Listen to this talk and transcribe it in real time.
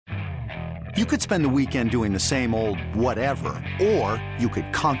You could spend the weekend doing the same old whatever, or you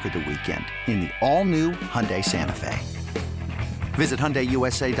could conquer the weekend in the all-new Hyundai Santa Fe. Visit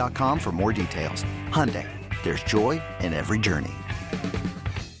HyundaiUSA.com for more details. Hyundai, there's joy in every journey.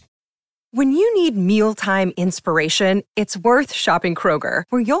 When you need mealtime inspiration, it's worth shopping Kroger,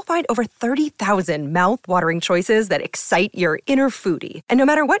 where you'll find over 30,000 mouth-watering choices that excite your inner foodie. And no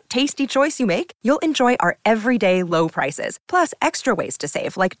matter what tasty choice you make, you'll enjoy our everyday low prices, plus extra ways to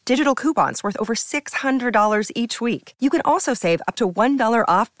save, like digital coupons worth over $600 each week. You can also save up to $1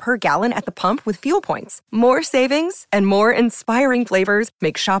 off per gallon at the pump with fuel points. More savings and more inspiring flavors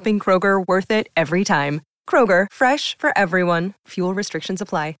make shopping Kroger worth it every time. Kroger, fresh for everyone. Fuel restrictions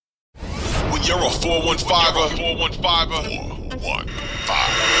apply. When you're a 415er,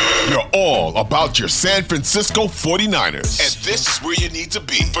 you're all about your San Francisco 49ers. And this is where you need to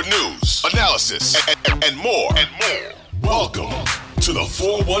be for news, analysis, and more. Welcome to the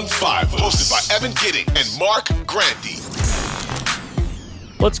 415ers, hosted by Evan Gidding and Mark Grandy.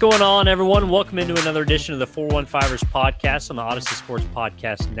 What's going on, everyone? Welcome into another edition of the 415ers podcast on the Odyssey Sports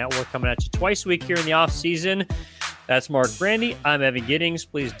Podcast Network, coming at you twice a week here in the off season. That's Mark Brandy. I'm Evan Giddings.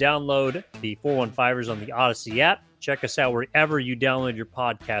 Please download the 415ers on the Odyssey app. Check us out wherever you download your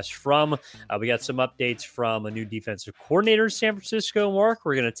podcast from. We got some updates from a new defensive coordinator in San Francisco, Mark.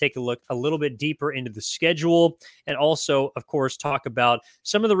 We're going to take a look a little bit deeper into the schedule and also, of course, talk about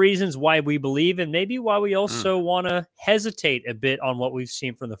some of the reasons why we believe and maybe why we also want to hesitate a bit on what we've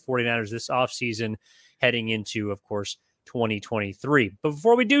seen from the 49ers this offseason heading into, of course, 2023. But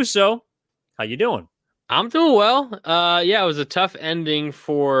before we do so, how you doing? I'm doing well. It was a tough ending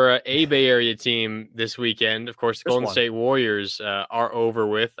for a Bay Area team this weekend. Of course, the Golden State Warriors are over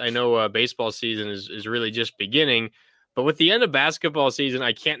with. I know baseball season is really just beginning, but with the end of basketball season,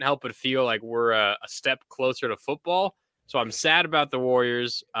 I can't help but feel like we're a step closer to football. So I'm sad about the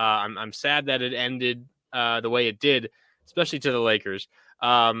Warriors. I'm sad that it ended the way it did, especially to the Lakers.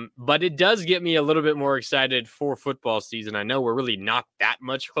 But it does get me a little bit more excited for football season. I know we're really not that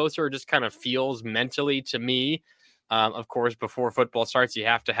much closer. It just kind of feels mentally to me. Of course, before football starts, you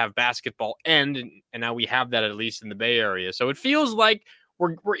have to have basketball end, and now we have that at least in the Bay Area. So it feels like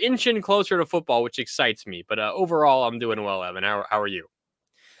we're inching closer to football, which excites me. But overall, I'm doing well, Evan. How are you?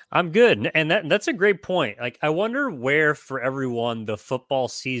 I'm good. And that's a great point. Like, I wonder where for everyone the football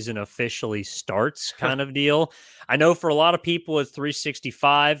season officially starts kind of deal. I know for a lot of people it's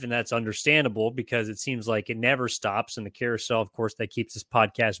 365, and that's understandable because it seems like it never stops. And the carousel, of course, that keeps this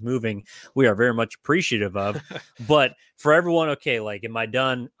podcast moving, we are very much appreciative of. But for everyone, okay, like, am I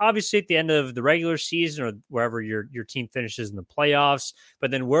done? Obviously at the end of the regular season or wherever your team finishes in the playoffs,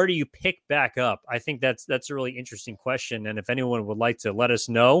 but then where do you pick back up? I think that's a really interesting question. And if anyone would like to let us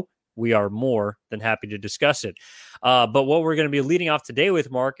know, we are more than happy to discuss it. But what we're going to be leading off today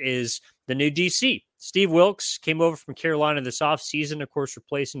with, Mark, is the new DC. Steve Wilks came over from Carolina this offseason, of course,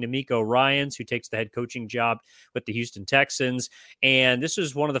 replacing D'Amico Ryans, who takes the head coaching job with the Houston Texans. And this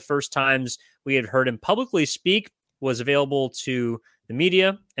was one of the first times we had heard him publicly speak, was available to the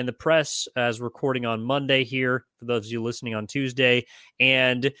media and the press as recording on Monday here, for those of you listening on Tuesday.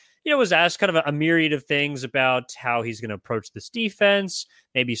 And was asked kind of a myriad of things about how he's going to approach this defense,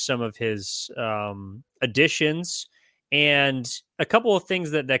 maybe some of his additions, and a couple of things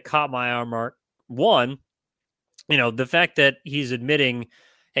that caught my eye, Mark. One, the fact that he's admitting,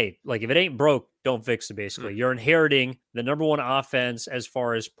 hey, like, if it ain't broke, don't fix it, basically. You're inheriting the number one offense as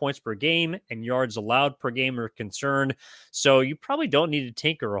far as points per game and yards allowed per game are concerned. So you probably don't need to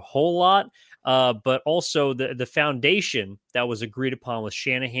tinker a whole lot. But also the foundation that was agreed upon with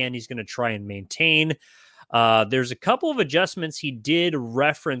Shanahan, he's going to try and maintain. There's a couple of adjustments he did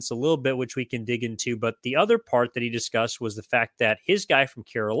reference a little bit, which we can dig into. But the other part that he discussed was the fact that his guy from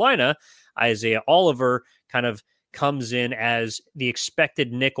Carolina, Isaiah Oliver, kind of comes in as the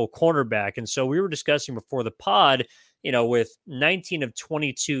expected nickel cornerback. And so we were discussing before the pod, with 19 of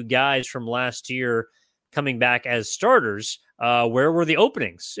 22 guys from last year coming back as starters, where were the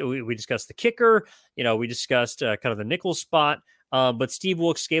openings? We discussed the kicker, we discussed kind of the nickel spot, but Steve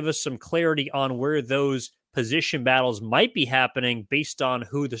Wilks gave us some clarity on where those position battles might be happening based on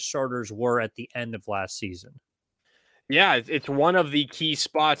who the starters were at the end of last season. Yeah, it's one of the key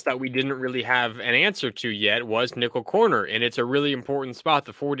spots that we didn't really have an answer to yet was nickel corner, and it's a really important spot.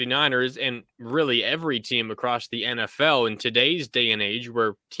 The 49ers and really every team across the NFL in today's day and age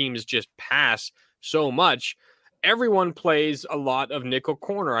where teams just pass so much, everyone plays a lot of nickel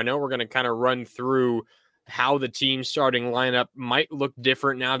corner. I know we're going to kind of run through how the team starting lineup might look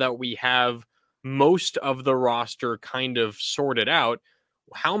different now that we have most of the roster kind of sorted out.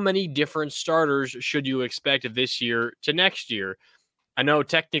 How many different starters should you expect this year to next year? I know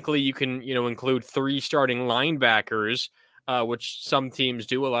technically you can, include 3 starting linebackers, which some teams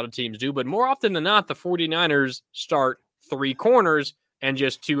do, a lot of teams do, but more often than not, the 49ers start 3 corners and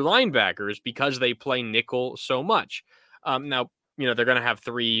just 2 linebackers because they play nickel so much. Now, they're going to have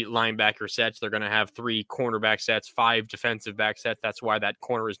 3 linebacker sets. They're going to have 3 cornerback sets, 5 defensive back sets. That's why that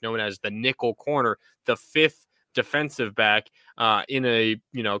corner is known as the nickel corner, the 5th defensive back in a,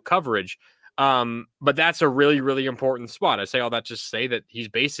 coverage. But that's a really, really important spot. I say all that to say that he's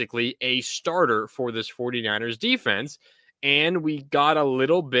basically a starter for this 49ers defense. And we got a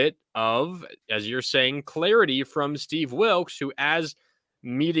little bit of, as you're saying, clarity from Steve Wilks, who, as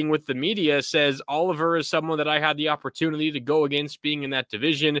meeting with the media, says Oliver is someone that I had the opportunity to go against being in that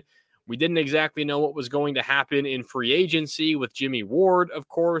division. We didn't exactly know what was going to happen in free agency with Jimmy Ward, of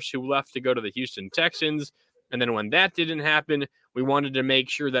course, who left to go to the Houston Texans. And then when that didn't happen, we wanted to make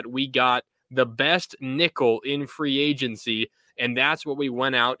sure that we got the best nickel in free agency, and that's what we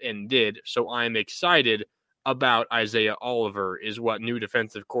went out and did. So I'm excited about Isaiah Oliver, is what new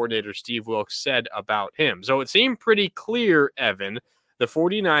defensive coordinator Steve Wilks said about him. So it seemed pretty clear, Evan. The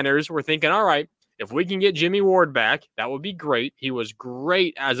 49ers were thinking, all right, if we can get Jimmy Ward back, that would be great. He was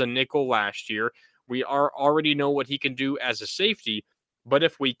great as a nickel last year. We already know what he can do as a safety. But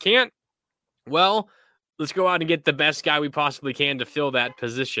if we can't, well, let's go out and get the best guy we possibly can to fill that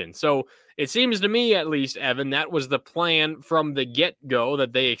position. So it seems to me, at least, Evan, that was the plan from the get-go,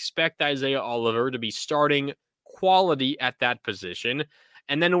 that they expect Isaiah Oliver to be starting quality at that position.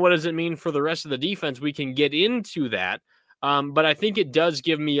 And then what does it mean for the rest of the defense? We can get into that. But I think it does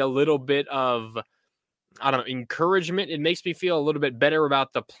give me a little bit of, encouragement. It makes me feel a little bit better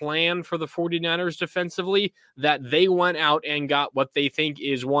about the plan for the 49ers defensively, that they went out and got what they think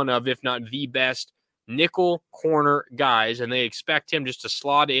is one of, if not the best, nickel corner guys, and they expect him just to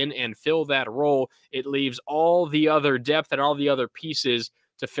slot in and fill that role. It leaves all the other depth and all the other pieces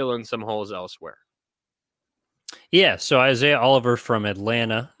to fill in some holes elsewhere. Yeah, so Isaiah Oliver from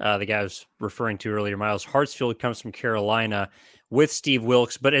Atlanta, the guy I was referring to earlier, Miles Hartsfield, comes from Carolina with Steve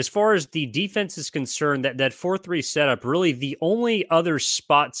Wilks. But as far as the defense is concerned, that 4-3 setup, really the only other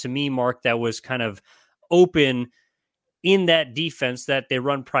spot to me, Mark, that was kind of open in that defense that they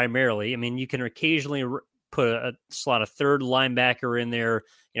run primarily. I mean, you can occasionally put a slot, a third linebacker in there,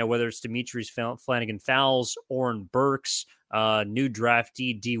 whether it's Demetrius Flanagan-Fowles, Oren Burks, new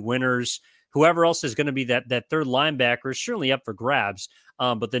draftee D Winters, whoever else is going to be that third linebacker is certainly up for grabs.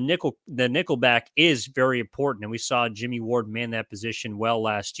 But the nickel back is very important. And we saw Jimmy Ward man that position well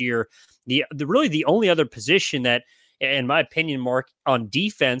last year. Really the only other position that, in my opinion, Mark, on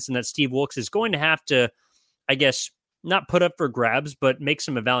defense, and that Steve Wilks is going to have to, I guess, not put up for grabs, but make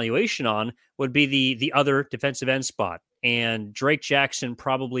some evaluation on, would be the other defensive end spot. And Drake Jackson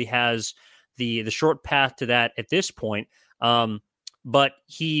probably has the short path to that at this point. But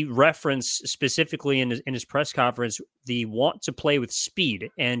he referenced specifically in his press conference the want to play with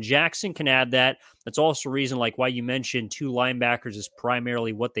speed, and Jackson can add that. That's also a reason like why you mentioned 2 linebackers is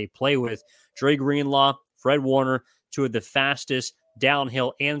primarily what they play with. Dre Greenlaw, Fred Warner, 2 of the fastest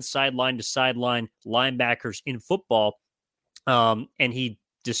downhill and sideline to sideline linebackers in football. And he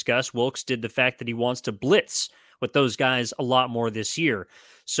discussed, Wilks did, the fact that he wants to blitz with those guys a lot more this year.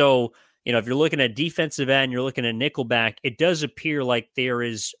 So, if you're looking at defensive end, you're looking at nickelback, it does appear like there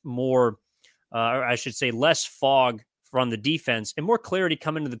is more, or I should say less fog from the defense and more clarity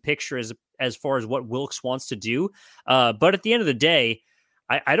coming into the picture as far as what Wilks wants to do. But at the end of the day,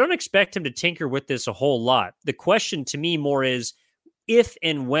 I don't expect him to tinker with this a whole lot. The question to me more is, if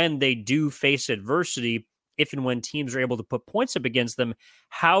and when they do face adversity, if and when teams are able to put points up against them,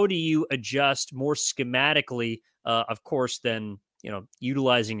 how do you adjust more schematically, of course, than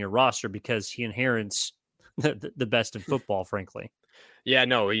utilizing your roster, because he inherits the best in football, frankly. Yeah,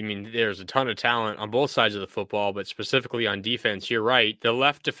 no, I mean, there's a ton of talent on both sides of the football, but specifically on defense, you're right. The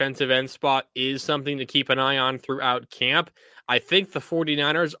left defensive end spot is something to keep an eye on throughout camp. I think the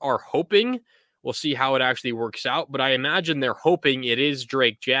 49ers are hoping, we'll see how it actually works out, but I imagine they're hoping it is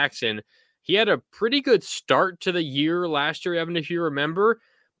Drake Jackson. He had a pretty good start to the year last year, Evan, if you remember.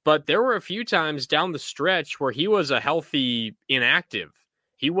 But there were a few times down the stretch where he was a healthy inactive.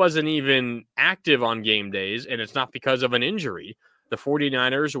 He wasn't even active on game days, and it's not because of an injury. The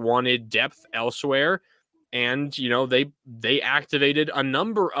 49ers wanted depth elsewhere, and, they activated a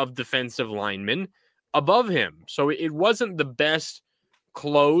number of defensive linemen above him. So it wasn't the best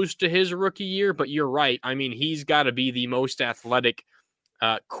close to his rookie year, but you're right. I mean, he's got to be the most athletic,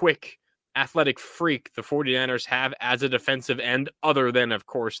 quick, athletic freak the 49ers have as a defensive end, other than, of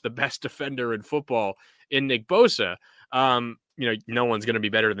course, the best defender in football in Nick Bosa. No one's going to be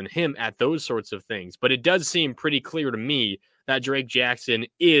better than him at those sorts of things. But it does seem pretty clear to me that Drake Jackson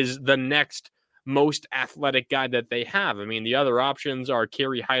is the next most athletic guy that they have. I mean, the other options are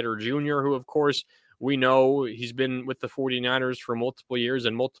Kerry Hyder Jr., who, of course, we know he's been with the 49ers for multiple years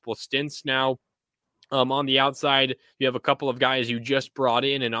and multiple stints now. On the outside, you have a couple of guys you just brought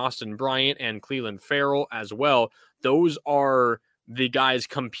in Austin Bryant and Cleveland Farrell as well. Those are the guys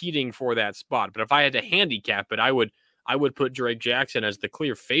competing for that spot. But if I had to handicap it, I would put Drake Jackson as the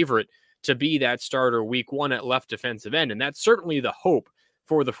clear favorite to be that starter week 1 at left defensive end. And that's certainly the hope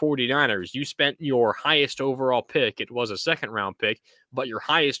for the 49ers. You spent your highest overall pick. It was a second-round pick, but your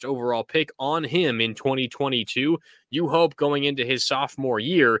highest overall pick on him in 2022. You hope going into his sophomore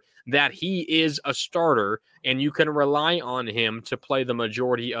year that he is a starter and you can rely on him to play the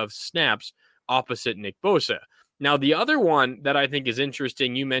majority of snaps opposite Nick Bosa. Now, the other one that I think is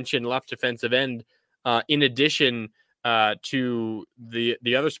interesting, you mentioned left defensive end in addition to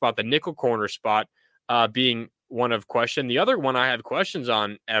the other spot, the nickel corner spot being one of question. The other one I have questions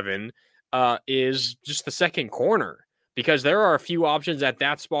on, Evan, is just the second corner, because there are a few options at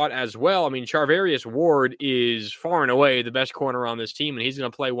that spot as well. I mean, Charvarius Ward is far and away the best corner on this team, and he's going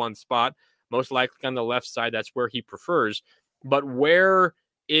to play one spot, most likely on the left side. That's where he prefers. But where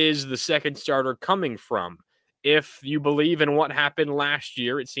is the second starter coming from? If you believe in what happened last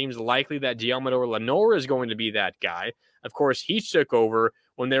year, it seems likely that Deommodore Lenoir is going to be that guy. Of course, he took over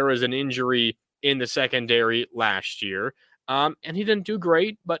when there was an injury in the secondary last year. And he didn't do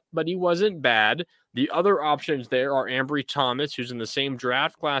great, but he wasn't bad. The other options there are Ambry Thomas, who's in the same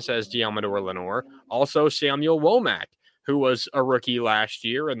draft class as Deommodore Lenoir. Also Samuel Womack, who was a rookie last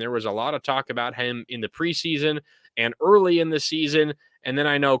year, and there was a lot of talk about him in the preseason and early in the season. And then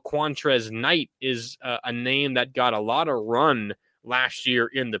I know Quantrez Knight is a name that got a lot of run last year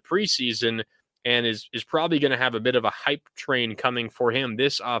in the preseason and is probably going to have a bit of a hype train coming for him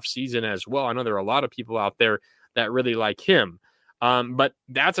this offseason as well. I know there are a lot of people out there that really like him. But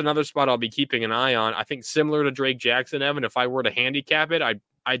that's another spot I'll be keeping an eye on. I think similar to Drake Jackson, Evan, if I were to handicap it,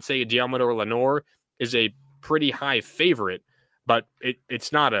 I'd say Deommodore Lenoir is a pretty high favorite, but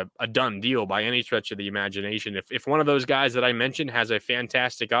it's not a done deal by any stretch of the imagination. If one of those guys that I mentioned has a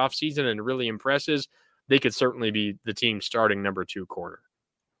fantastic offseason and really impresses, they could certainly be the team starting number 2 corner.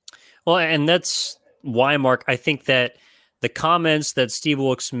 Well, and that's why, Mark, I think that the comments that Steve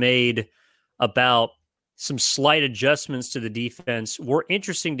Wilks made about some slight adjustments to the defense were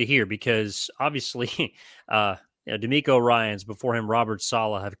interesting to hear, because obviously D'Amico Ryans, before him Robert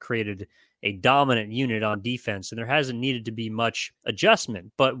Saleh, have created a dominant unit on defense, and there hasn't needed to be much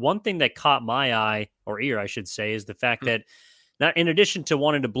adjustment. But one thing that caught my eye, or ear, I should say, is the fact that now, in addition to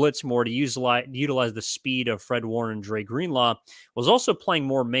wanting to blitz more to utilize the speed of Fred Warner and Dre Greenlaw, was also playing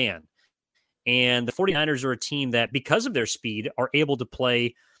more man. And the 49ers are a team that, because of their speed, are able to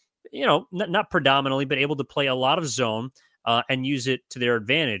play, not predominantly, but able to play a lot of zone and use it to their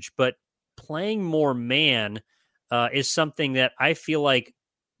advantage. But playing more man is something that I feel like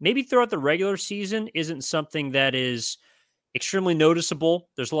maybe throughout the regular season isn't something that is extremely noticeable.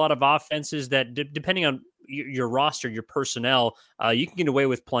 There's a lot of offenses that, depending on your roster, your personnel, you can get away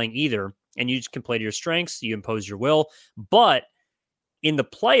with playing either, and you just can play to your strengths, you impose your will. But in the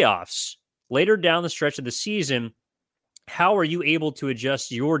playoffs, later down the stretch of the season, how are you able to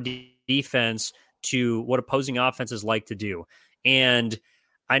adjust your defense to what opposing offenses like to do? And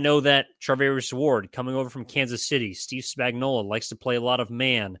I know that Charvarius Ward, coming over from Kansas City, Steve Spagnuolo likes to play a lot of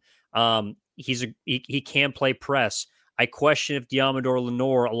man. He can play press. I question if Deommodore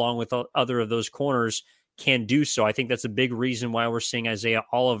Lenoir, along with other of those corners, can do so. I think that's a big reason why we're seeing Isaiah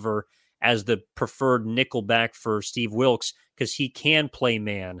Oliver as the preferred nickelback for Steve Wilks, because he can play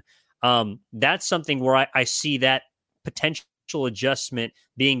man. That's something where I see that potential adjustment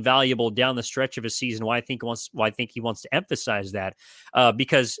being valuable down the stretch of a season. Why I think he wants to emphasize that,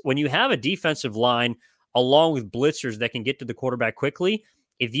 because when you have a defensive line along with blitzers that can get to the quarterback quickly,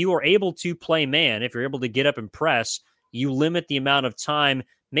 if you are able to play man, if you're able to get up and press, you limit the amount of time,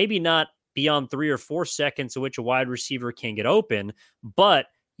 maybe not beyond 3 or 4 seconds in which a wide receiver can get open, but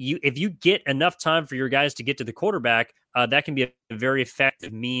if you get enough time for your guys to get to the quarterback, that can be a very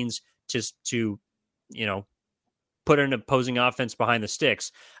effective means to put an opposing offense behind the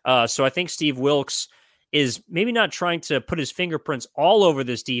sticks. So I think Steve Wilks is maybe not trying to put his fingerprints all over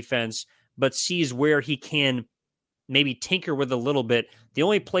this defense, but sees where he can maybe tinker with a little bit. The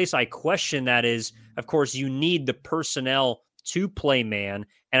only place I question that is, of course, you need the personnel to play man,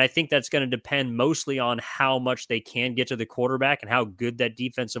 and I think that's going to depend mostly on how much they can get to the quarterback and how good that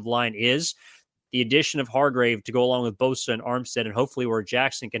defensive line is. The addition of Hargrave to go along with Bosa and Armstead, and hopefully where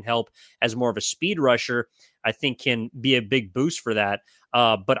Jackson can help as more of a speed rusher, I think can be a big boost for that.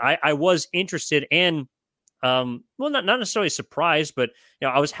 But I was interested, and well, not necessarily surprised, but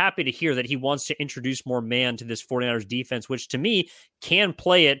I was happy to hear that he wants to introduce more man to this 49ers defense, which to me can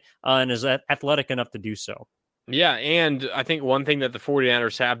play it and is athletic enough to do so. Yeah, and I think one thing that the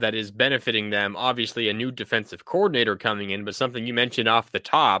 49ers have that is benefiting them, obviously a new defensive coordinator coming in, but something you mentioned off the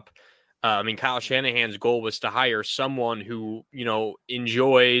top, Kyle Shanahan's goal was to hire someone who,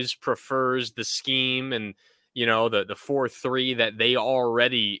 enjoys, prefers the scheme and, the 4-3 that they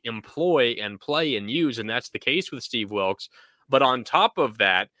already employ and play and use, and that's the case with Steve Wilks. But on top of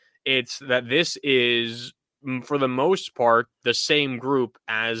that, it's that this is, for the most part, the same group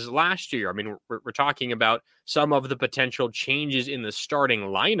as last year. I mean, we're talking about some of the potential changes in the starting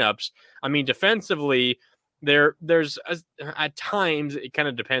lineups. I mean, defensively, there's at times, it kind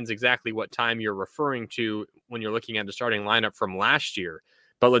of depends exactly what time you're referring to when you're looking at the starting lineup from last year.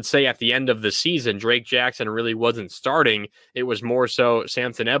 But let's say at the end of the season, Drake Jackson really wasn't starting. It was more so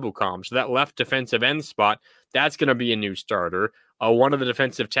Samson Ebukam. So that left defensive end spot, that's going to be a new starter. One of the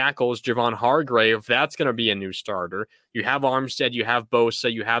defensive tackles, Javon Hargrave, that's going to be a new starter. You have Armstead, you have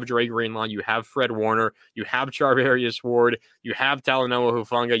Bosa, you have Dre Greenlaw, you have Fred Warner, you have Charvarius Ward, you have Talanoa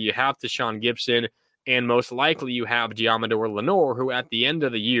Hufanga, you have Tashawn Gibson, and most likely you have Diamador Lenore, who at the end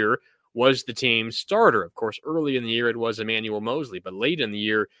of the year was the team's starter. Of course, early in the year it was Emmanuel Mosley, but late in the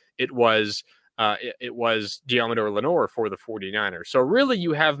year it was Diamador Lenore for the 49ers. So really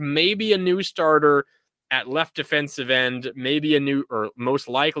you have maybe a new starter at left defensive end, maybe most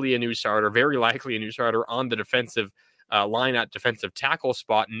likely a new starter, very likely a new starter on the defensive line at defensive tackle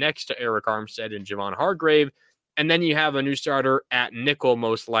spot next to Eric Armstead and Javon Hargrave. And then you have a new starter at nickel,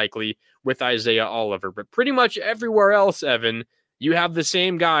 most likely, with Isaiah Oliver. But pretty much everywhere else, Evan, you have the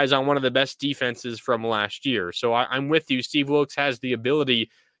same guys on one of the best defenses from last year. So I'm with you. Steve Wilks has the ability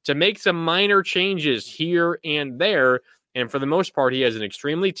to make some minor changes here and there. And for the most part, he has an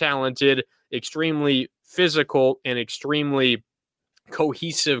extremely talented, extremely physical, and extremely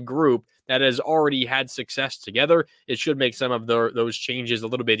cohesive group that has already had success together. It should make some of those changes a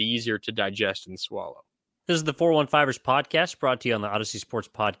little bit easier to digest and swallow. This is the 415ers podcast, brought to you on the Odyssey Sports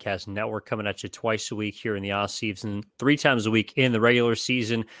Podcast Network, coming at you twice a week here in the off season, 3 times a week in the regular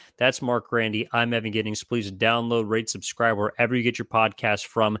season. That's Mark Grandy. I'm Evan Giddings. Please download, rate, subscribe wherever you get your podcast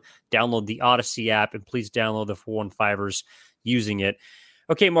from. Download the Odyssey app, and please download the 415ers using it.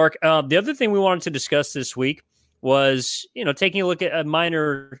 Okay, Mark, the other thing we wanted to discuss this week was, taking a look at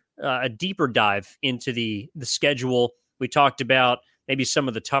a deeper dive into the schedule. We talked about maybe some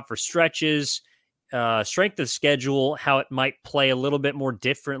of the tougher stretches, strength of schedule, how it might play a little bit more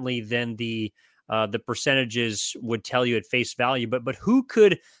differently than the percentages would tell you at face value. But who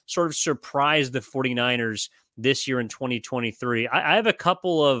could sort of surprise the 49ers this year in 2023? I have a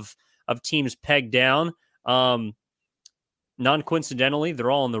couple of teams pegged down. Non-coincidentally,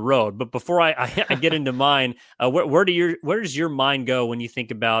 they're all on the road. But before I get into mine, where does your mind go when you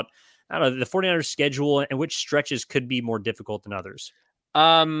think about, the 49ers schedule and which stretches could be more difficult than others?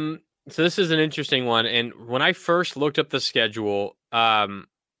 So this is an interesting one. And when I first looked up the schedule, I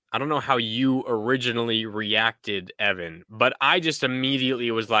don't know how you originally reacted, Evan, but I just immediately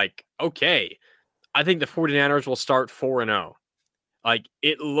was like, okay, I think the 49ers will start 4-0. Like,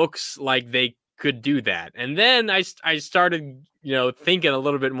 it looks like they could do that. And then I started, thinking a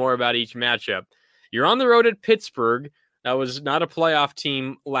little bit more about each matchup. You're on the road at Pittsburgh. That was not a playoff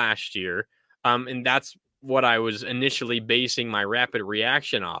team last year. And that's what I was initially basing my rapid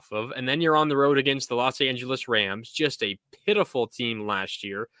reaction off of. And then you're on the road against the Los Angeles Rams, just a pitiful team last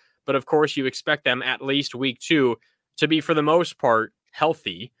year. But of course, you expect them at least week 2 to be, for the most part,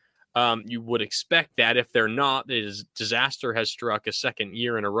 healthy. You would expect that. If they're not, disaster has struck a second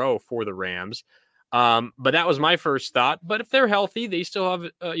year in a row for the Rams. But that was my first thought. But if they're healthy, they still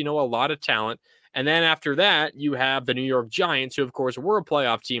have, a lot of talent. And then after that, you have the New York Giants, who, of course, were a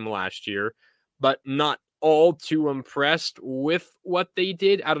playoff team last year, but not all too impressed with what they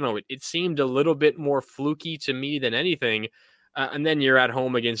did. I don't know. It seemed a little bit more fluky to me than anything. And then you're at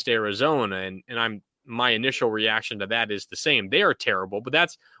home against Arizona, and my initial reaction to that is the same. They are terrible, but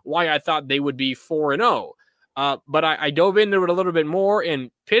that's why I thought they would be 4-0. But I dove into it a little bit more, and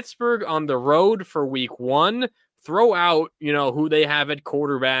Pittsburgh on the road for week 1, throw out, who they have at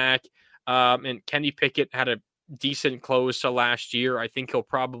quarterback. And Kenny Pickett had a decent close to last year. I think he'll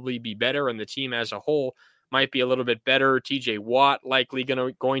probably be better, and the team as a whole might be a little bit better. TJ Watt likely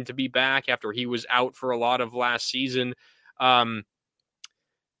going to be back after he was out for a lot of last season.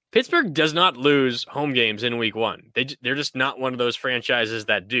 Pittsburgh does not lose home games in week 1. They're just not one of those franchises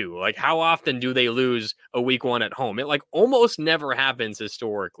that do. Like, how often do they lose a week 1 at home? It almost never happens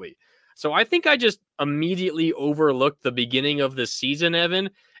historically. So I think I just immediately overlooked the beginning of the season, Evan,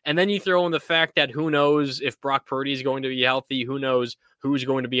 And then you throw in the fact that who knows if Brock Purdy is going to be healthy, who knows who's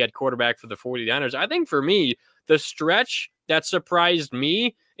going to be at quarterback for the 49ers. I think for me, the stretch that surprised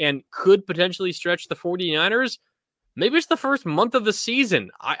me and could potentially stretch the 49ers, maybe it's the first month of the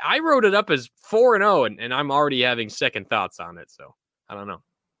season. I wrote it up as 4-0, and I'm already having second thoughts on it. So I don't know.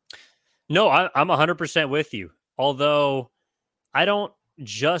 No, I'm 100% with you. Although I don't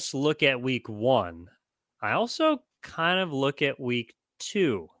just look at week 1. I also kind of look at week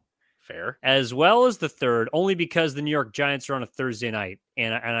 2. Fair. As well as the third, only because the New York Giants are on a Thursday night.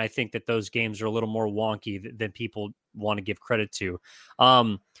 And I think that those games are a little more wonky than people want to give credit to.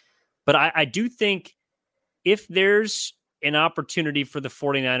 But I do think if there's an opportunity for the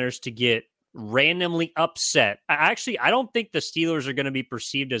 49ers to get randomly upset, I don't think the Steelers are going to be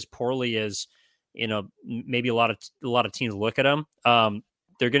perceived as poorly as, maybe a lot of teams look at them.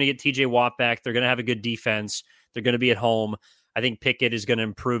 They're going to get TJ Watt back. They're going to have a good defense. They're going to be at home. I think Pickett is going to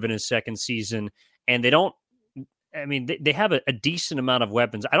improve in his second season. And they have a decent amount of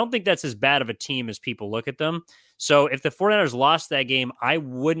weapons. I don't think that's as bad of a team as people look at them. So if the 49ers lost that game, I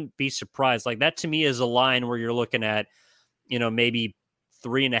wouldn't be surprised. Like, that to me is a line where you're looking at, maybe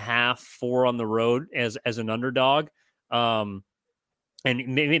 3.5, 4 on the road as an underdog. And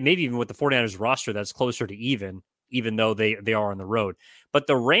maybe even with the 49ers roster, that's closer to even though they are on the road. But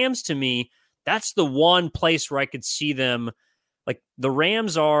the Rams, to me, that's the one place where I could see them. Like, the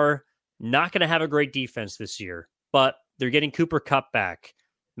Rams are not going to have a great defense this year, but they're getting Cooper Kupp back.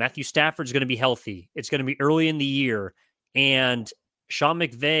 Matthew Stafford's going to be healthy. It's going to be early in the year. And Sean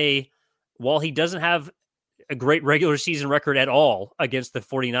McVay, while he doesn't have a great regular season record at all against the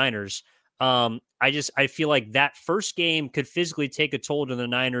 49ers, I feel like that first game could physically take a toll to the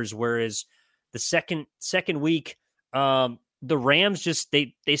Niners, whereas the second week, the Rams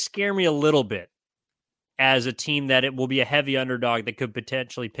they scare me a little bit as a team that it will be a heavy underdog that could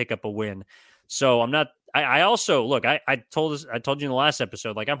potentially pick up a win. So I'm not. I also look. I told you in the last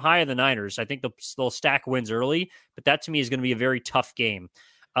episode, like, I'm high on the Niners. I think they'll stack wins early, but that to me is going to be a very tough game.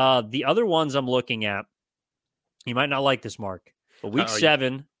 The other ones I'm looking at, you might not like this, Mark, but week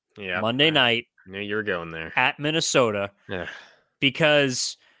 7, Monday night. I knew you were going there at Minnesota,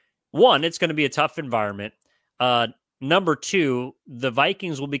 because one, it's going to be a tough environment. Number 2, the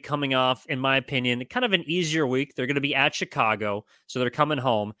Vikings will be coming off, in my opinion, kind of an easier week. They're going to be at Chicago, so they're coming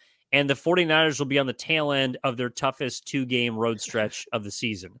home. And the 49ers will be on the tail end of their toughest 2-game road stretch of the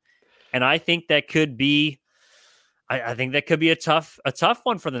season. And I think that could be a tough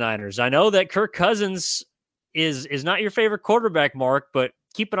one for the Niners. I know that Kirk Cousins is not your favorite quarterback, Mark, but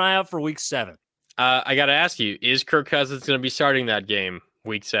keep an eye out for week 7. I got to ask you, is Kirk Cousins going to be starting that game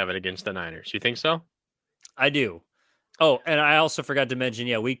week 7 against the Niners? You think so? I do. Oh, and I also forgot to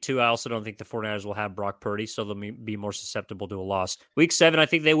mention, week 2, I also don't think the 49ers will have Brock Purdy, so they'll be more susceptible to a loss. Week 7, I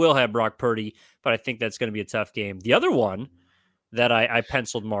think they will have Brock Purdy, but I think that's going to be a tough game. The other one that I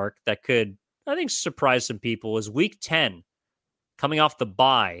penciled, Mark, that could, I think, surprise some people is week 10, coming off the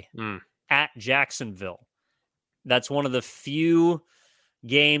bye at Jacksonville. That's one of the few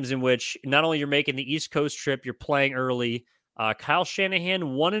games in which not only you're making the East Coast trip, you're playing early. Kyle Shanahan,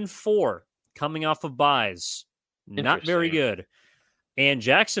 1-4, coming off of byes. Not very good. And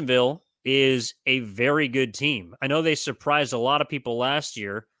Jacksonville is a very good team. I know they surprised a lot of people last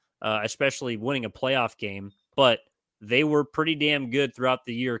year, especially winning a playoff game, but they were pretty damn good throughout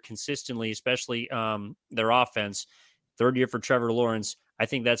the year consistently, especially their offense. Third year for Trevor Lawrence. I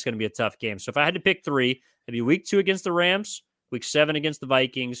think that's going to be a tough game. So if I had to pick 3, it'd be week 2 against the Rams, week 7 against the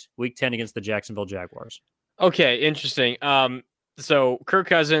Vikings, week 10 against the Jacksonville Jaguars. Okay, interesting. So Kirk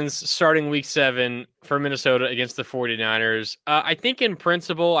Cousins starting week 7 for Minnesota against the 49ers. I think in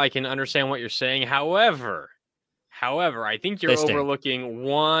principle, I can understand what you're saying. However, I think you're overlooking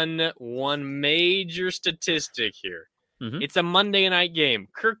one major statistic here. Mm-hmm. It's a Monday night game.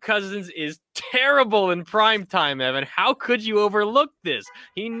 Kirk Cousins is terrible in primetime, Evan. How could you overlook this?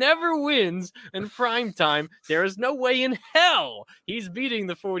 He never wins in primetime. There is no way in hell he's beating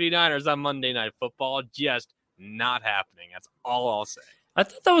the 49ers on Monday Night Football. Just not happening. That's all I'll say. I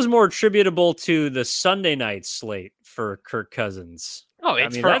thought that was more attributable to the Sunday night slate for Kirk Cousins. Oh,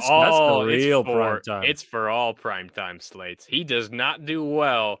 that's the real primetime. It's for all primetime slates. He does not do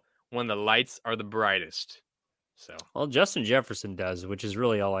well when the lights are the brightest. So, well, Justin Jefferson does, which is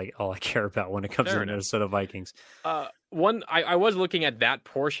really all I care about when it comes to the Minnesota Vikings. I was looking at that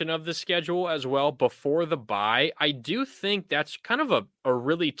portion of the schedule as well before the bye. I do think that's kind of a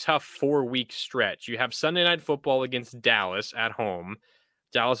really tough 4-week stretch. You have Sunday Night Football against Dallas at home.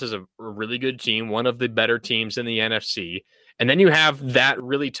 Dallas is a really good team, one of the better teams in the NFC. And then you have that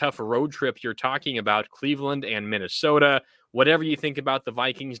really tough road trip you're talking about, Cleveland and Minnesota, whatever you think about the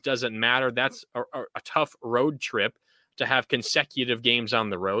Vikings doesn't matter. That's a tough road trip to have consecutive games on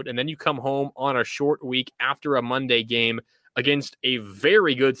the road. And then you come home on a short week after a Monday game against a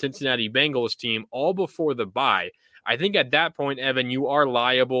very good Cincinnati Bengals team, all before the bye. I think at that point, Evan, you are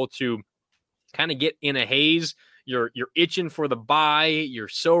liable to kind of get in a haze. You're itching for the bye. You're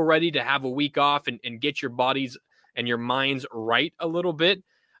so ready to have a week off and get your bodies and your minds right a little bit,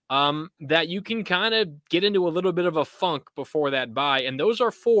 that you can kind of get into a little bit of a funk before that bye. And those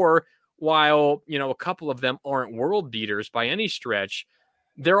are four, while, a couple of them aren't world beaters by any stretch,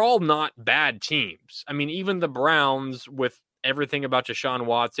 they're all not bad teams. I mean, even the Browns, with everything about Deshaun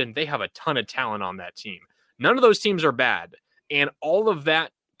Watson, they have a ton of talent on that team. None of those teams are bad. And all of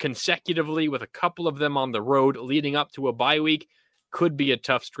that consecutively with a couple of them on the road leading up to a bye week could be a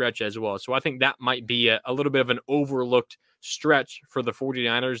tough stretch as well. So I think that might be a little bit of an overlooked stretch for the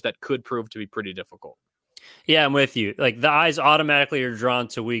 49ers that could prove to be pretty difficult. Yeah, I'm with you. Like, the eyes automatically are drawn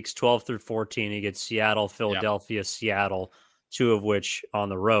to weeks 12 through 14. You get Seattle, Philadelphia, Seattle, two of which on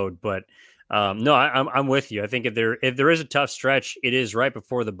the road. But no, I'm with you. I think if there is a tough stretch, it is right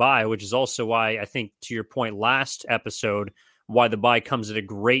before the bye, which is also why I think, to your point last episode, why the bye comes at a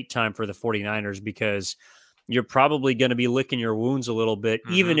great time for the 49ers, because you're probably going to be licking your wounds a little bit,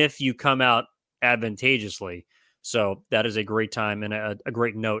 even if you come out advantageously. So that is a great time and a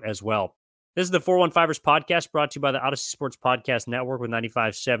great note as well. This is the 415ers podcast, brought to you by the Odyssey Sports Podcast Network with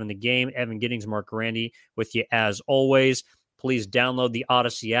 95.7 The Game. Evan Giddings, Mark Randy with you as always. Please download the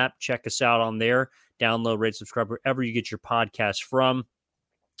Odyssey app. Check us out on there. Download, rate, subscribe wherever you get your podcasts from.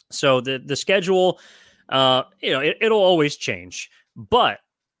 So the schedule, it'll always change. But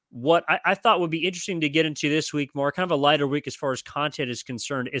what I thought would be interesting to get into this week, more kind of a lighter week as far as content is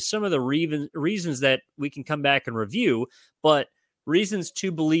concerned, is some of the reasons that we can come back and review, but reasons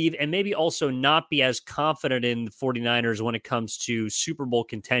to believe and maybe also not be as confident in the 49ers when it comes to Super Bowl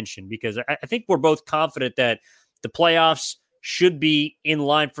contention, because I think we're both confident that the playoffs should be in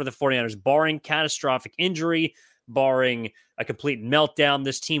line for the 49ers, barring catastrophic injury, barring a complete meltdown.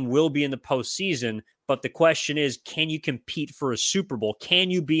 This team will be in the postseason, but the question is, can you compete for a Super Bowl?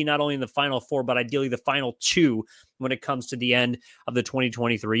 Can you be not only in the Final Four, but ideally the Final Two when it comes to the end of the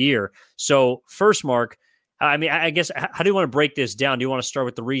 2023 year? So first, Mark, I mean, I guess, how do you want to break this down? Do you want to start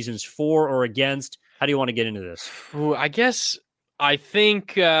with the reasons for or against? How do you want to get into this? I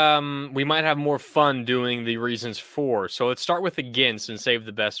think we might have more fun doing the reasons for. So let's start with against and save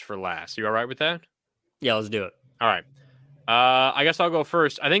the best for last. You all right with that? Yeah, let's do it. All right. I guess I'll go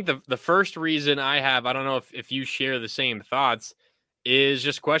first. I think the first reason I have, I don't know if you share the same thoughts, is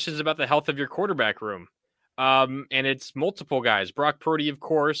just questions about the health of your quarterback room. And it's multiple guys. Brock Purdy, of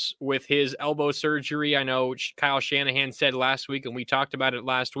course, with his elbow surgery. I know Kyle Shanahan said last week, and we talked about it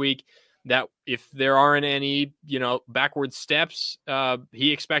last week, that if there aren't any, backward steps,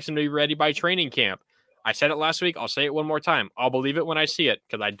 he expects him to be ready by training camp. I said it last week. I'll say it one more time. I'll believe it when I see it,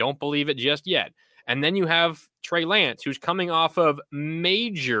 because I don't believe it just yet. And then you have Trey Lance, who's coming off of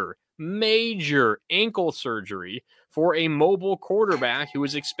major ankle surgery for a mobile quarterback who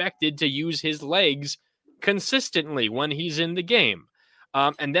is expected to use his legs consistently when he's in the game.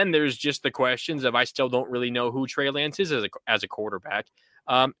 And then there's just the questions of, I still don't really know who Trey Lance is as a quarterback.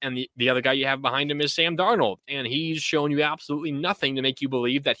 And the other guy you have behind him is Sam Darnold, and he's shown you absolutely nothing to make you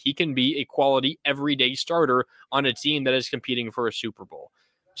believe that he can be a quality everyday starter on a team that is competing for a Super Bowl.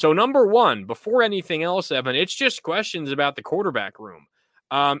 So number one, before anything else, Evan, it's just questions about the quarterback room.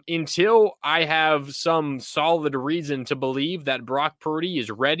 Until I have some solid reason to believe that Brock Purdy is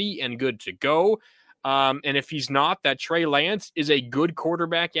ready and good to go, and if he's not, that Trey Lance is a good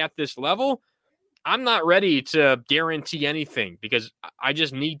quarterback at this level, I'm not ready to guarantee anything, because I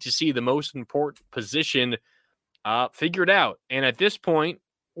just need to see the most important position figured out. And at this point,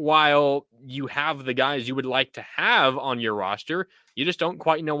 while you have the guys you would like to have on your roster, you just don't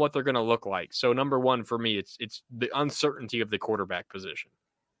quite know what they're going to look like. So number one for me, it's the uncertainty of the quarterback position.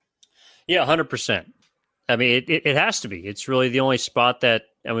 Yeah, 100%. I mean, it has to be. It's really the only spot that,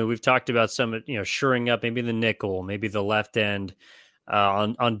 I mean, we've talked about some, shoring up maybe the nickel, maybe the left end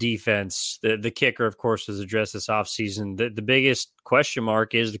on defense. The kicker, of course, was addressed this offseason. The biggest question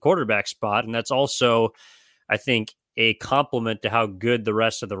mark is the quarterback spot, and that's also, I think, a compliment to how good the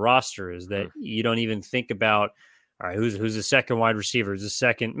rest of the roster is, that you don't even think about, all right, who's the second wide receiver, who's the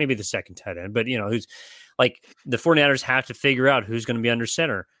second, maybe the second tight end, but who's, like, the 49ers have to figure out who's going to be under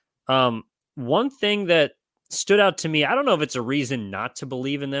center. One thing that stood out to me, I don't know if it's a reason not to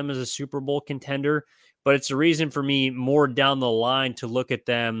believe in them as a Super Bowl contender, but it's a reason for me more down the line to look at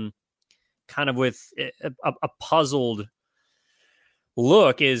them kind of with a puzzled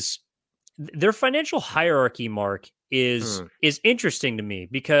look, is Their financial hierarchy, Mark, is interesting to me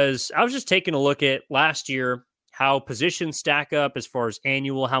because I was just taking a look at last year, how positions stack up as far as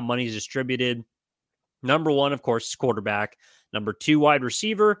annual, how money is distributed. Number one, of course, is quarterback. Number 2, wide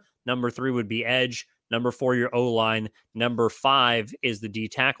receiver. Number 3 would be edge. Number 4, your O-line. Number 5 is the D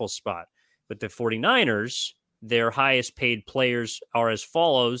tackle spot. But the 49ers, their highest paid players are as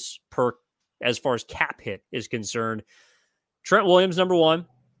follows as far as cap hit is concerned. Trent Williams, number 1.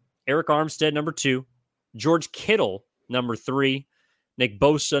 Eric Armstead, number 2. George Kittle, number 3. Nick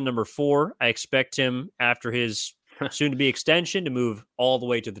Bosa, number 4. I expect him, after his soon-to-be extension, to move all the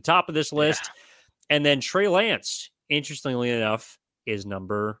way to the top of this list. Yeah. And then Trey Lance, interestingly enough, is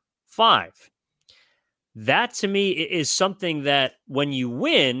number 5. That, to me, is something that when you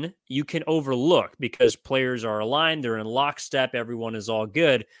win, you can overlook because players are aligned, they're in lockstep, everyone is all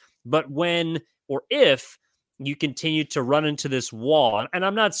good. But when or if you continue to run into this wall, and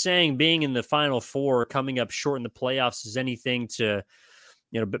I'm not saying being in the Final Four, coming up short in the playoffs is anything to,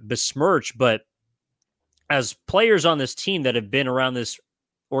 besmirch, but as players on this team that have been around this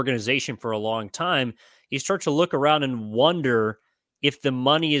organization for a long time, you start to look around and wonder if the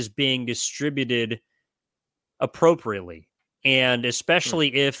money is being distributed appropriately. And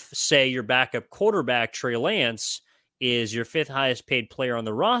especially if, say, your backup quarterback, Trey Lance, is your 5th highest paid player on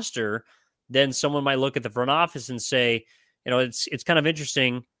the roster, then someone might look at the front office and say, it's kind of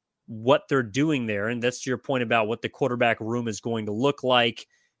interesting what they're doing there. And that's your point about what the quarterback room is going to look like,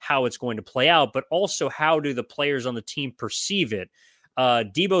 how it's going to play out, but also how do the players on the team perceive it?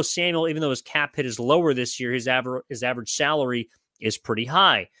 Deebo Samuel, even though his cap hit is lower this year, his average salary is pretty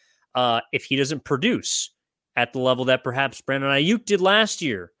high. If he doesn't produce at the level that perhaps Brandon Ayuk did last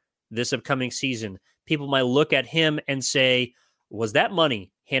year, this upcoming season, people might look at him and say, was that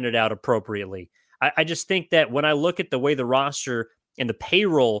money handed out appropriately? I just think that when I look at the way the roster and the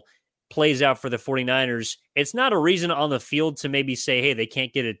payroll plays out for the 49ers, it's not a reason on the field to maybe say, hey, they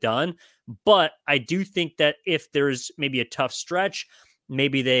can't get it done. But I do think that if there's maybe a tough stretch,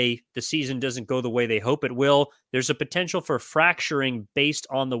 maybe the season doesn't go the way they hope it will, there's a potential for fracturing based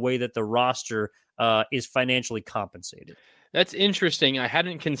on the way that the roster is financially compensated. That's interesting. I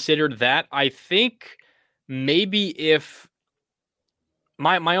hadn't considered that. I think maybe if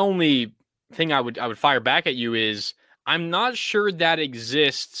my only thing I would fire back at you is I'm not sure that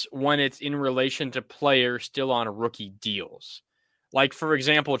exists when it's in relation to players still on rookie deals. Like, for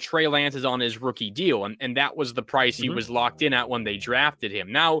example, Trey Lance is on his rookie deal, and that was the price he was locked in at when they drafted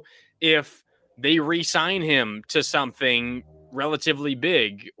him. Now, if they re-sign him to something relatively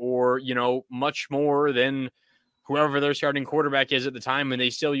big or, much more than whoever their starting quarterback is at the time, and they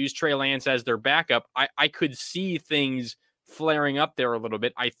still use Trey Lance as their backup, I could see things flaring up there a little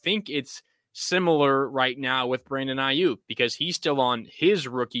bit. I think it's similar right now with Brandon Ayuk because he's still on his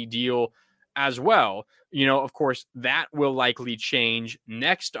rookie deal as well. Of course, that will likely change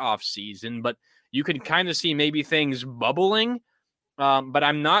next offseason, but you can kind of see maybe things bubbling. But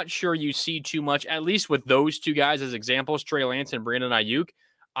I'm not sure you see too much, at least with those two guys as examples, Trey Lance and Brandon Ayuk.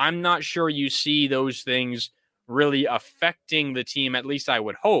 I'm not sure you see those things really affecting the team, at least I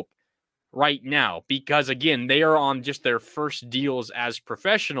would hope, right now, because again, they are on just their first deals as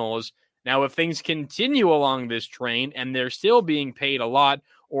professionals. Now, if things continue along this train and they're still being paid a lot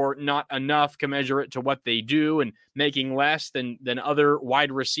or not enough commensurate to what they do and making less than other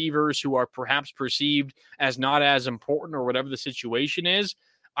wide receivers who are perhaps perceived as not as important or whatever the situation is,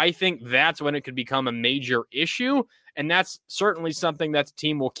 I think that's when it could become a major issue. And that's certainly something that the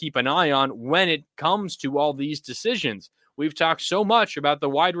team will keep an eye on when it comes to all these decisions. We've talked so much about the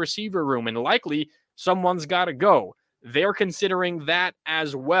wide receiver room, and likely someone's got to go. They're considering that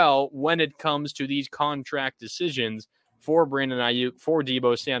as well when it comes to these contract decisions for Brandon Ayuk, for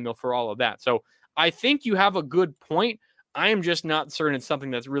Deebo Samuel, for all of that. So I think you have a good point. I am just not certain it's something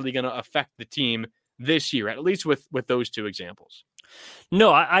that's really going to affect the team this year, at least with those two examples.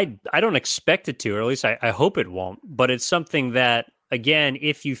 No, I don't expect it to, or at least I hope it won't. But it's something that, again,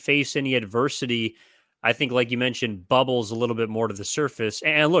 if you face any adversity, I think, like you mentioned, bubbles a little bit more to the surface.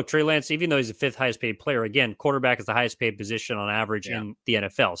 And look, Trey Lance, even though he's the 5th highest paid player, again, quarterback is the highest paid position on average in the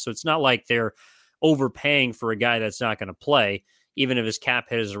NFL. So it's not like they're overpaying for a guy that's not going to play, even if his cap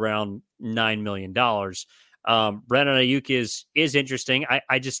hit is around $9 million. Brandon Ayuk is interesting.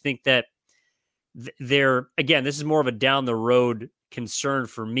 I just think that again, this is more of a down the road concern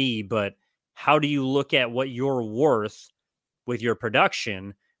for me, but how do you look at what you're worth with your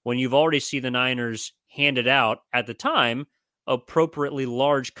production when you've already seen the Niners handed out at the time appropriately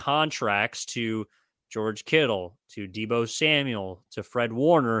large contracts to George Kittle, to Deebo Samuel, to Fred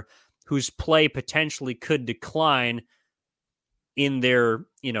Warner, whose play potentially could decline in their,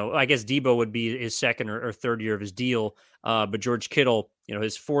 I guess Debo would be his second or third year of his deal. But George Kittle,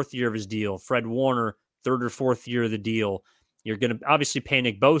 his fourth year of his deal. Fred Warner, third or fourth year of the deal. You're going to obviously pay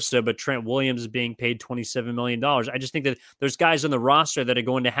Nick Bosa, but Trent Williams is being paid $27 million. I just think that there's guys on the roster that are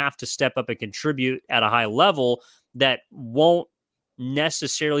going to have to step up and contribute at a high level that won't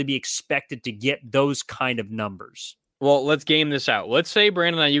necessarily be expected to get those kind of numbers. Well, let's game this out. Let's say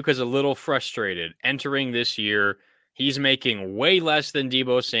Brandon Ayuk is a little frustrated entering this year. He's making way less than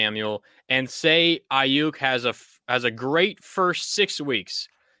Deebo Samuel, and say Ayuk has a great first 6 weeks.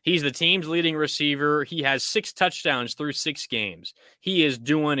 He's the team's leading receiver. He has 6 touchdowns through 6 games. He is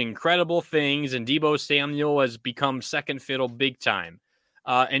doing incredible things, and Deebo Samuel has become second fiddle big time.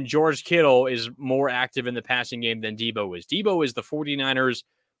 And George Kittle is more active in the passing game than Deebo is. Deebo is the 49ers'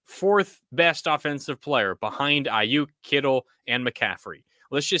 4th best offensive player behind Ayuk, Kittle, and McCaffrey.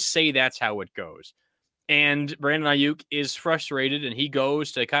 Let's just say that's how it goes. And Brandon Ayuk is frustrated, and he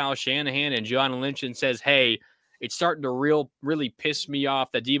goes to Kyle Shanahan and John Lynch and says, hey, it's starting to really piss me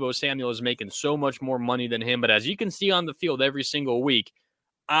off that Deebo Samuel is making so much more money than him. But as you can see on the field every single week,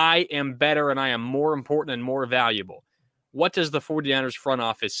 I am better and I am more important and more valuable. What does the 49ers front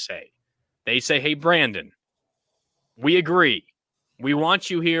office say? They say, hey, Brandon, we agree. We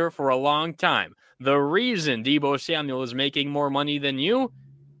want you here for a long time. The reason Deebo Samuel is making more money than you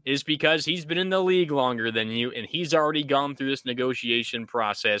is because he's been in the league longer than you, and he's already gone through this negotiation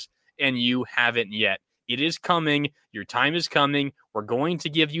process, and you haven't yet. It is coming. Your time is coming. We're going to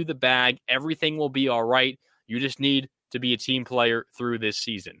give you the bag. Everything will be all right. You just need to be a team player through this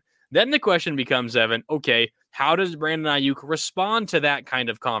season. Then the question becomes, Evan, okay, how does Brandon Ayuk respond to that kind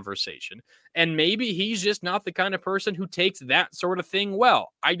of conversation? And maybe he's just not the kind of person who takes that sort of thing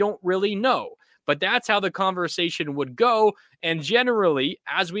well. I don't really know. But that's how the conversation would go. And generally,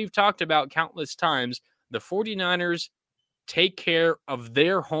 as we've talked about countless times, the 49ers take care of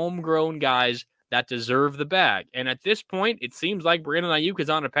their homegrown guys that deserve the bag. And at this point, it seems like Brandon Ayuk is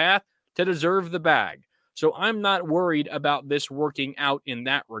on a path to deserve the bag. So I'm not worried about this working out in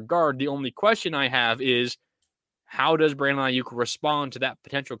that regard. The only question I have is, how does Brandon Ayuk respond to that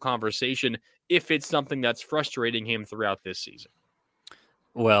potential conversation if it's something that's frustrating him throughout this season?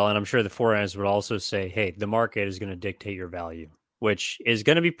 Well, and I'm sure the 49ers would also say, hey, the market is going to dictate your value, which is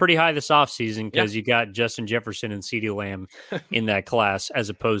going to be pretty high this offseason because you got Justin Jefferson and CeeDee Lamb in that class as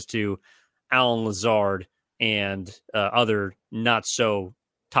opposed to Allen Lazard and other not so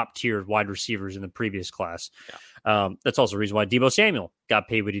top-tier wide receivers in the previous class. That's also the reason why Deebo Samuel got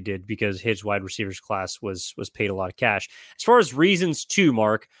paid what he did, because his wide receivers class was paid a lot of cash. As far as reasons too,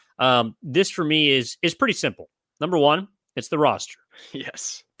 Mark, this for me is pretty simple. Number one, it's the roster.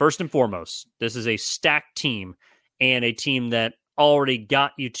 Yes. First and foremost, this is a stacked team and a team that already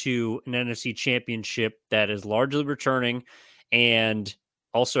got you to an NFC championship that is largely returning and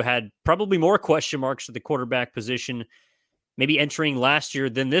also had probably more question marks at the quarterback position, maybe entering last year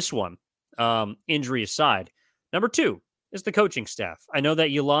than this one, injury aside. Number two is the coaching staff. I know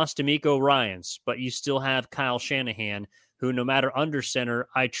that you lost DeMeco Ryans, but you still have Kyle Shanahan, who no matter under center,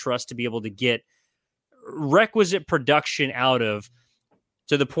 I trust to be able to get requisite production out of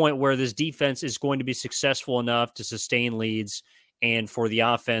to the point where this defense is going to be successful enough to sustain leads and for the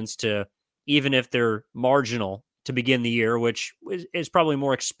offense to, even if they're marginal to begin the year, which is probably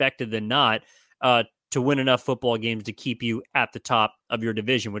more expected than not, to win enough football games to keep you at the top of your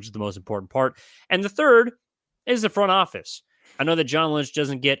division, which is the most important part. And the third is the front office. I know that John Lynch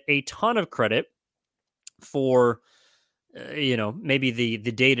doesn't get a ton of credit for, maybe the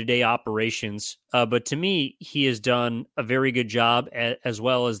day-to-day operations. But to me, he has done a very good job, as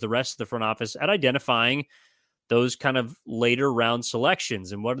well as the rest of the front office, at identifying those kind of later round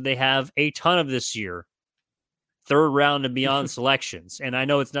selections. And what do they have a ton of this year? Third round and beyond selections. And I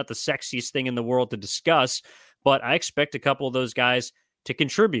know it's not the sexiest thing in the world to discuss, but I expect a couple of those guys to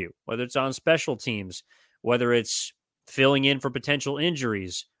contribute, whether it's on special teams, whether it's filling in for potential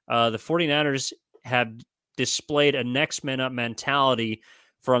injuries. The 49ers have displayed a next man up mentality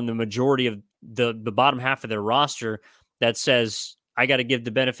from the majority of the bottom half of their roster that says, I got to give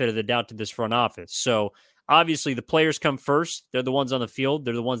the benefit of the doubt to this front office. So obviously the players come first. They're the ones on the field.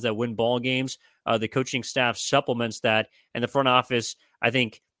 They're the ones that win ball games. The coaching staff supplements that. And the front office, I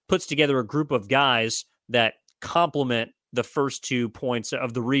think, puts together a group of guys that complement the first 2 points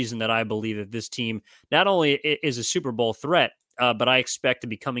of the reason that I believe that this team not only is a Super Bowl threat, but I expect to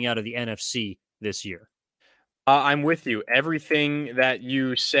be coming out of the NFC this year. I'm with you. Everything that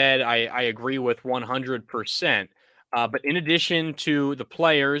you said, I agree with 100%. But in addition to the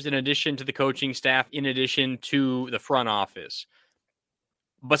players, in addition to the coaching staff, in addition to the front office,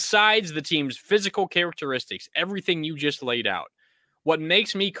 besides the team's physical characteristics, everything you just laid out, what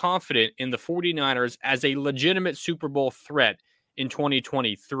makes me confident in the 49ers as a legitimate Super Bowl threat in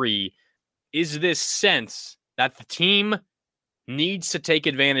 2023 is this sense that the team needs to take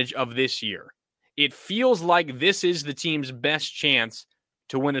advantage of this year. It feels like this is the team's best chance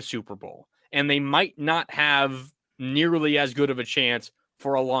to win a Super Bowl, and they might not have nearly as good of a chance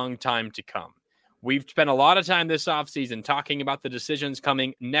for a long time to come. We've spent a lot of time this offseason talking about the decisions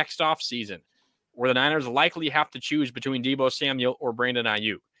coming next offseason, where the Niners likely have to choose between Deebo Samuel or Brandon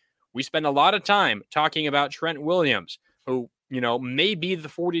Ayuk. We spend a lot of time talking about Trent Williams, who, may be the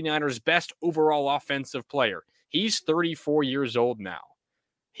 49ers' best overall offensive player. He's 34 years old now.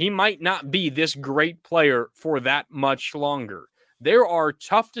 He might not be this great player for that much longer. There are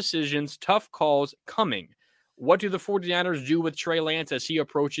tough decisions, tough calls coming. What do the 49ers do with Trey Lance as he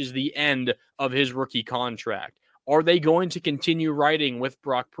approaches the end of his rookie contract? Are they going to continue riding with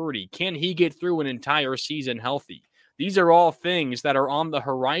Brock Purdy? Can he get through an entire season healthy? These are all things that are on the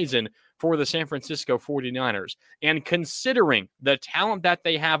horizon for the San Francisco 49ers. And considering the talent that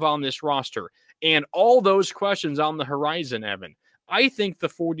they have on this roster and all those questions on the horizon, Evan, I think the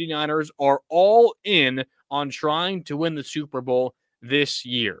 49ers are all in on trying to win the Super Bowl this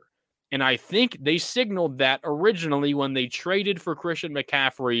year. And I think they signaled that originally when they traded for Christian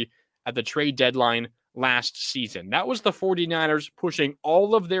McCaffrey at the trade deadline last season. That was the 49ers pushing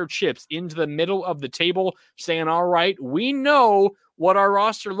all of their chips into the middle of the table, saying, all right, we know what our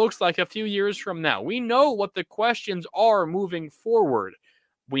roster looks like a few years from now. We know what the questions are moving forward.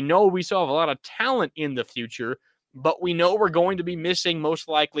 We know we still have a lot of talent in the future, but we know we're going to be missing most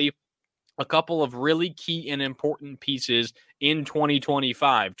likely a couple of really key and important pieces in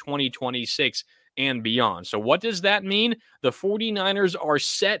 2025, 2026, and beyond. So what does that mean? The 49ers are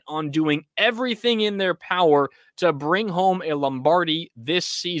set on doing everything in their power to bring home a Lombardi this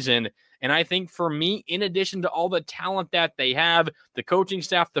season. And I think for me, in addition to all the talent that they have, the coaching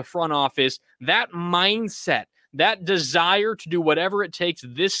staff, the front office, that mindset, that desire to do whatever it takes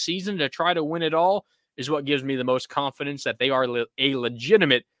this season to try to win it all is what gives me the most confidence that they are a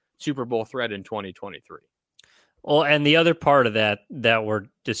legitimate Super Bowl threat in 2023. Well, and the other part of that we're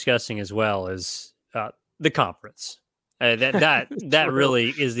discussing as well is the conference. That really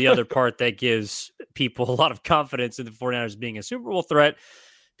is the other part that gives people a lot of confidence in the 49ers being a Super Bowl threat,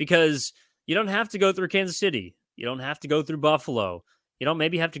 because you don't have to go through Kansas City. You don't have to go through Buffalo. You don't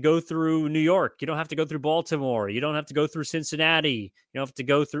maybe have to go through New York. You don't have to go through Baltimore. You don't have to go through Cincinnati. You don't have to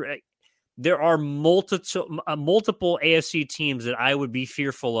go through... There are multiple AFC teams that I would be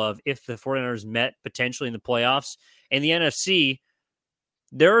fearful of if the 49ers met potentially in the playoffs. And the NFC,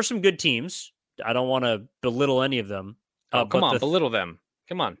 there are some good teams. I don't want to belittle any of them. Come on, belittle them.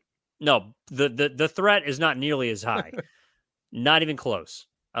 Come on. No, the threat is not nearly as high. Not even close.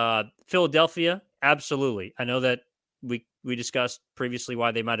 Philadelphia, absolutely. I know that we discussed previously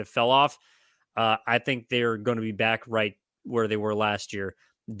why they might have fell off. I think they're going to be back right where they were last year.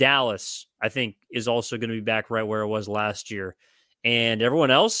 Dallas, I think, is also going to be back right where it was last year. And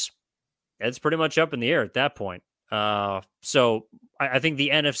everyone else, it's pretty much up in the air at that point. So I think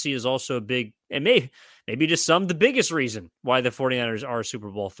the NFC is also a big, and maybe just the biggest reason why the 49ers are a Super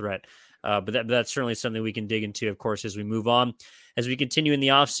Bowl threat. But that's certainly something we can dig into, of course, as we move on. As we continue in the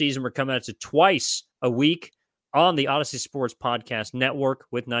offseason, we're coming out to twice a week on the Odyssey Sports Podcast Network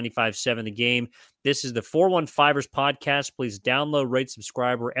with 95.7 The Game. This is the 415ers podcast. Please download, rate,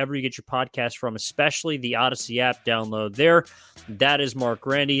 subscribe wherever you get your podcast from, especially the Odyssey app. Download there. That is Mark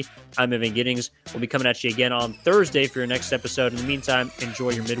Randy. I'm Evan Giddings. We'll be coming at you again on Thursday for your next episode. In the meantime, enjoy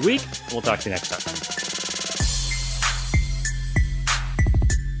your midweek, and we'll talk to you next time.